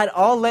 "God,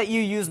 I'll let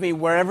you use me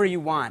wherever you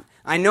want.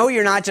 I know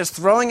you're not just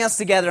throwing us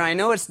together. I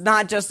know it's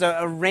not just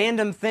a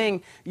random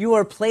thing. You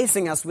are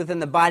placing us within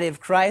the body of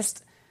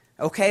Christ.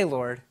 Okay,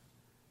 Lord,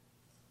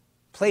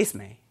 place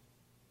me.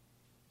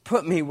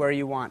 Put me where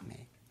you want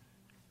me.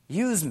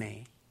 Use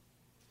me."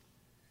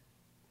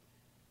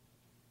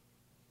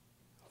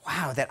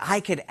 Wow, that I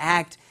could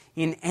act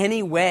in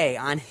any way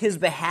on His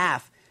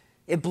behalf,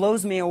 it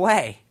blows me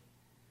away.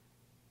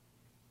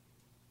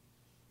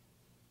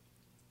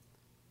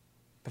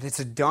 But it's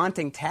a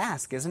daunting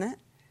task, isn't it?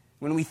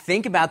 When we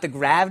think about the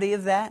gravity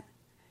of that,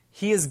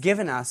 He has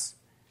given us,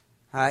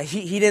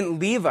 He didn't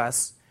leave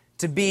us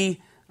to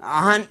be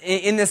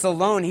in this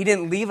alone. He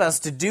didn't leave us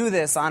to do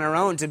this on our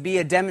own, to be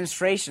a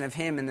demonstration of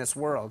Him in this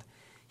world.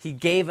 He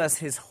gave us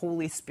His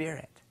Holy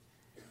Spirit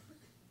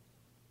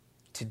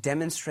to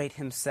demonstrate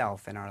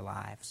Himself in our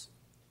lives.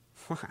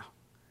 Wow.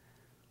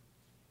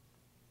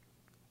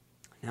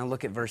 Now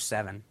look at verse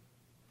 7.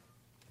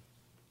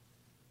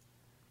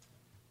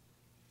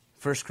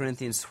 1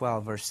 Corinthians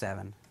 12, verse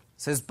 7.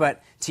 It says,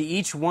 "But to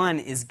each one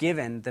is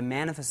given the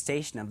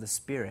manifestation of the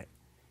Spirit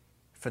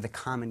for the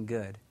common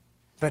good."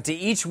 But to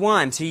each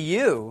one, to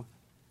you,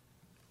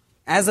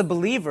 as a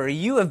believer,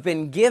 you have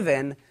been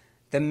given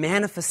the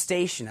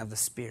manifestation of the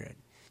Spirit.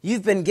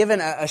 You've been given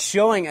a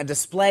showing, a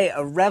display,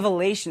 a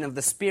revelation of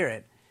the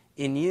Spirit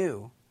in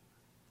you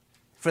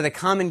for the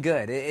common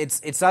good.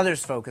 It's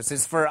others' focus.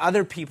 It's for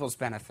other people's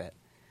benefit.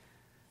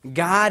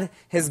 God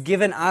has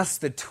given us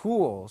the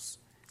tools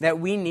that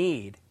we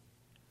need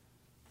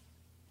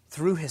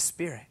through His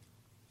Spirit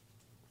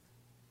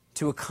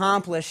to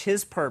accomplish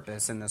His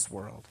purpose in this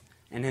world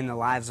and in the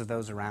lives of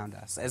those around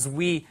us as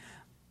we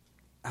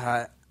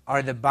are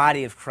the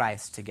body of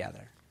Christ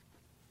together.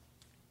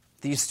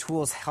 These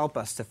tools help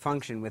us to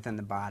function within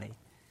the body.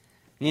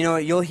 You know,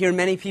 you'll hear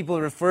many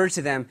people refer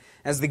to them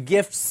as the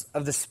gifts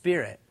of the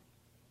Spirit.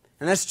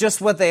 And that's just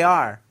what they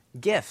are,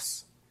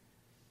 gifts.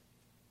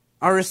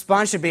 Our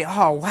response should be,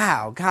 "Oh,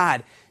 wow,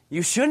 God,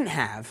 you shouldn't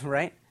have,"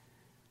 right?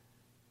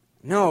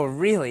 No,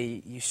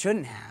 really, you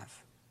shouldn't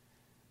have.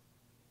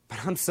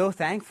 But I'm so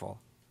thankful.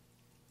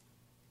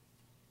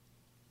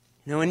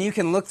 You know, and you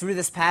can look through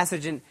this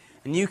passage and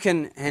you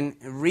can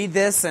read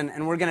this,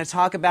 and we're going to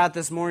talk about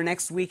this more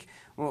next week.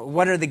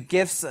 What are the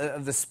gifts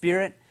of the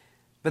Spirit?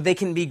 But they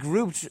can be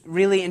grouped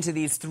really into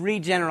these three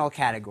general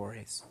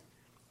categories.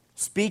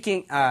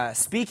 Speaking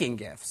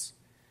gifts.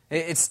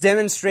 It's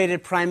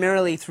demonstrated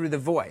primarily through the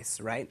voice,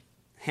 right?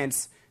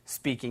 Hence,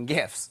 speaking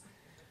gifts.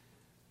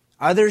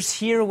 Others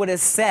hear what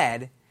is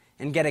said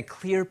and get a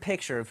clear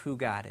picture of who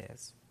God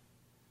is.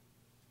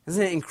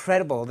 Isn't it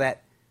incredible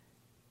that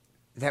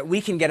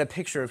we can get a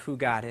picture of who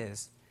God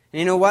is? And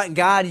you know what?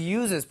 God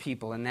uses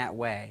people in that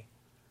way.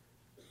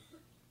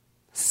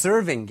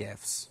 Serving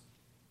gifts.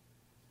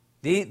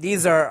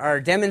 These are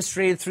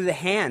demonstrated through the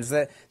hands.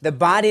 The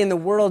body and the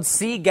world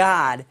see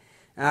God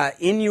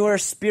in your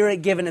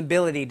Spirit-given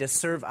ability to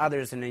serve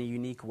others in a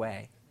unique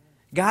way.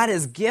 God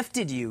has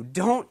gifted you.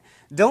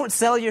 Don't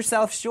sell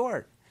yourself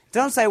short.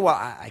 Don't say, "Well,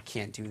 I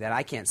can't do that.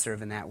 I can't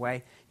serve in that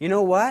way." You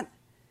know what?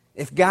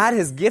 If God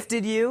has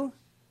gifted you,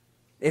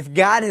 if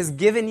God has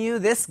given you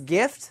this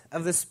gift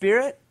of the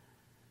Spirit,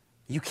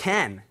 you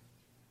can.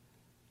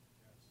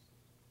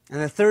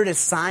 And the third is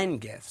sign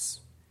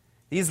gifts.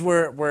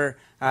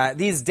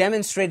 These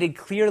demonstrated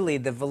clearly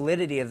the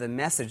validity of the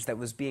message that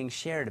was being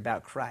shared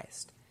about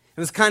Christ. It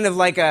was kind of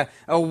like a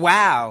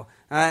wow.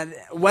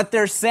 What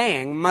they're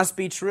saying must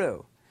be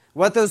true.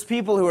 What those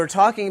people who are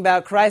talking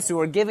about Christ, who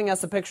are giving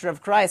us a picture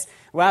of Christ,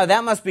 wow,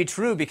 that must be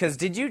true, because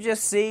did you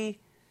just see?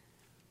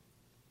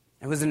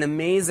 It was an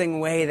amazing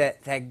way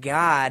that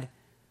God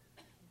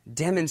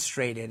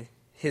demonstrated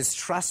his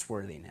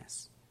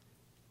trustworthiness.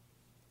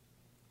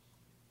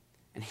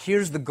 And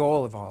here's the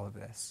goal of all of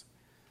this.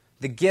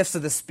 The gifts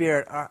of the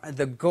Spirit,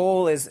 the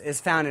goal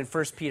is found in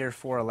 1 Peter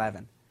 4:11.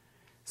 It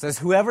says,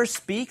 whoever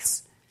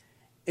speaks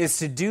is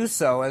to do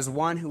so as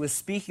one who is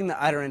speaking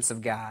the utterance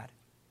of God.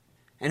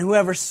 And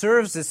whoever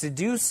serves is to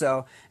do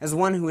so as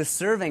one who is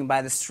serving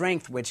by the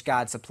strength which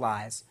God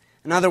supplies.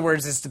 In other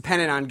words, it's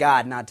dependent on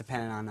God, not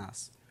dependent on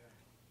us.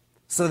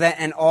 So that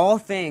in all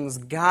things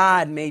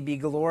God may be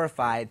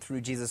glorified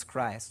through Jesus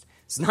Christ.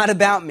 It's not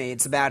about me,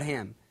 it's about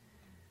him.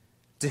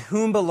 To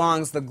whom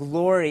belongs the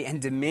glory and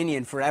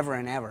dominion forever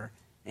and ever.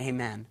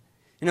 Amen.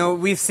 You know,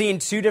 we've seen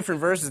two different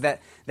verses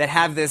that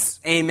have this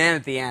amen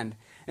at the end.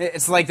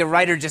 It's like the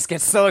writer just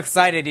gets so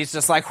excited, he's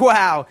just like,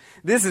 wow,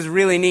 this is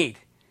really neat.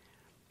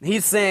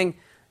 He's saying,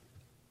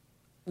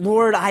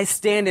 Lord, I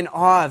stand in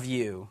awe of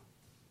you.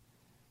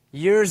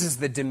 Yours is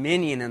the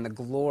dominion and the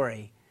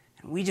glory.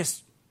 And we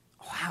just,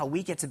 wow,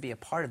 we get to be a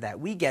part of that.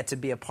 We get to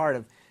be a part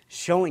of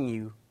showing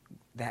you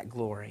that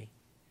glory.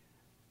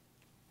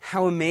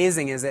 How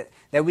amazing is it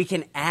that we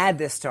can add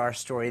this to our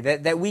story,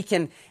 that we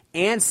can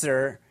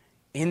answer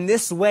in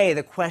this way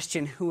the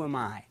question, who am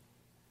I?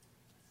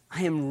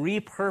 I am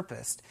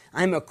repurposed.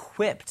 I'm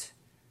equipped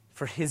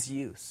for his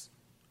use.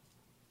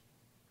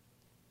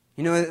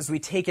 You know, as we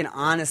take an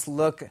honest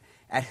look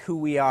at who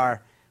we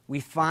are, we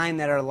find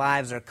that our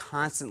lives are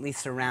constantly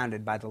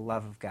surrounded by the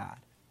love of God.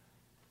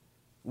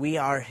 We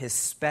are his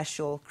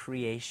special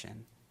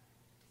creation.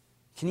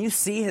 Can you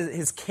see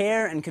his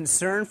care and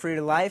concern for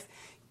your life?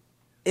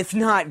 If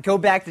not, go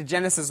back to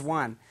Genesis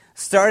 1.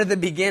 Start at the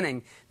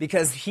beginning,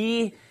 because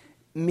he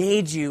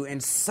made you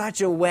in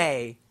such a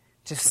way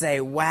to say,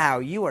 wow,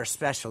 you are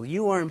special,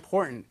 you are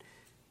important.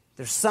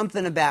 There's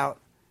something about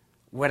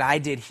what I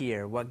did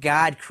here, what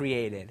God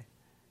created.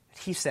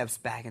 He steps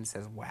back and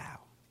says, wow.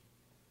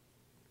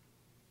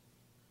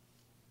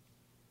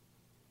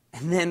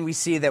 And then we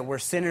see that we're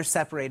sinners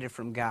separated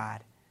from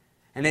God.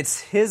 And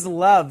it's his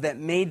love that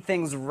made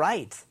things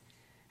right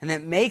and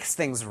that makes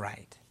things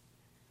right.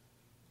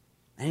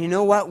 And you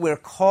know what? We're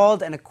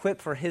called and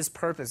equipped for his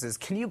purposes.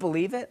 Can you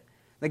believe it?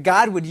 That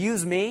God would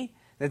use me?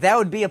 That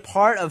would be a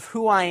part of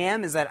who I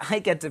am, is that I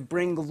get to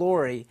bring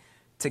glory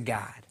to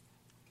God.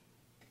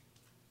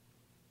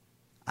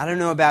 I don't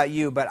know about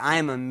you, but I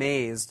am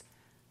amazed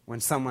when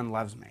someone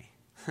loves me.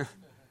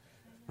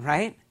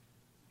 Right?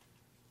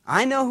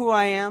 I know who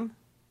I am,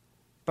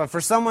 but for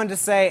someone to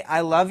say,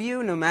 I love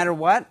you no matter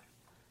what,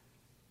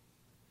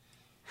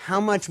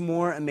 how much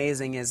more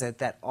amazing is it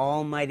that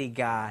Almighty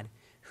God,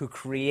 who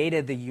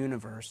created the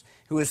universe,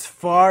 who is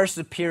far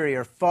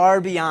superior, far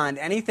beyond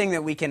anything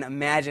that we can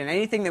imagine,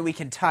 anything that we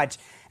can touch,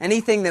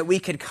 anything that we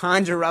could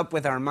conjure up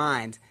with our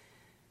mind,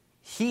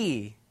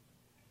 he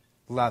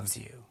loves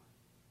you.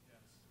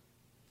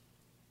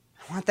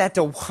 I want that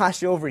to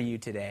wash over you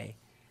today.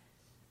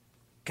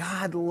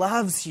 God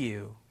loves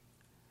you.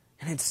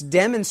 And it's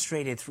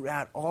demonstrated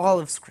throughout all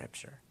of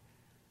Scripture.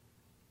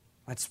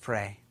 Let's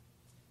pray.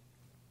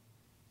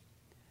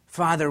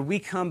 Father, we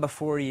come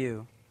before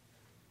you,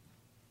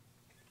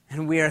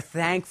 and we are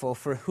thankful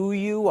for who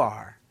you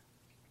are.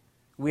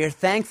 We are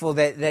thankful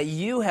that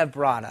you have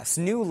brought us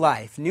new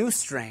life, new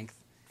strength.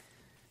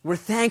 We're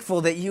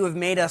thankful that you have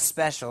made us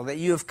special, that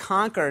you have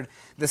conquered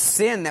the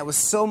sin that was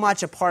so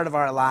much a part of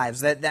our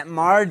lives, that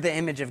marred the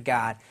image of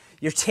God.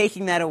 You're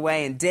taking that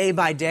away, and day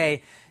by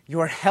day,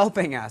 you're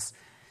helping us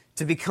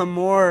to become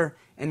more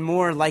and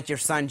more like your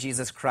Son,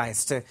 Jesus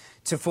Christ,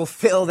 to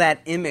fulfill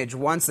that image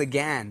once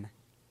again.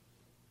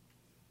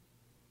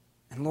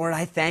 And Lord,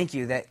 I thank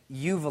you that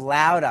you've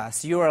allowed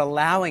us, you are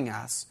allowing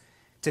us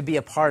to be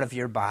a part of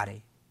your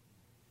body.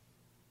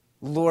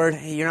 Lord,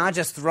 you're not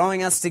just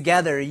throwing us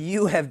together,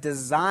 you have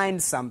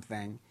designed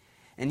something,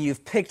 and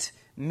you've picked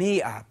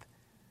me up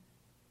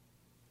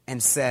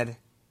and said,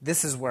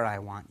 this is where I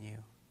want you.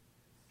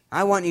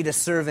 I want you to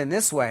serve in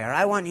this way, or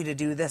I want you to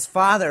do this.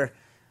 Father,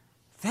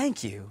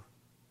 thank you.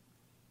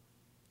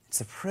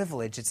 It's a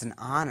privilege, it's an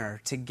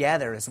honor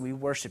together as we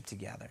worship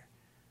together.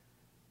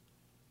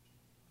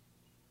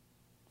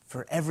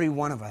 For every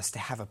one of us to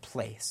have a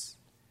place,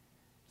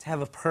 to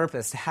have a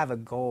purpose, to have a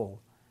goal.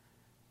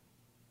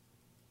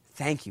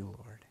 Thank you,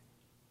 Lord.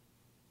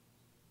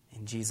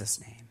 In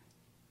Jesus' name,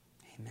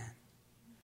 amen.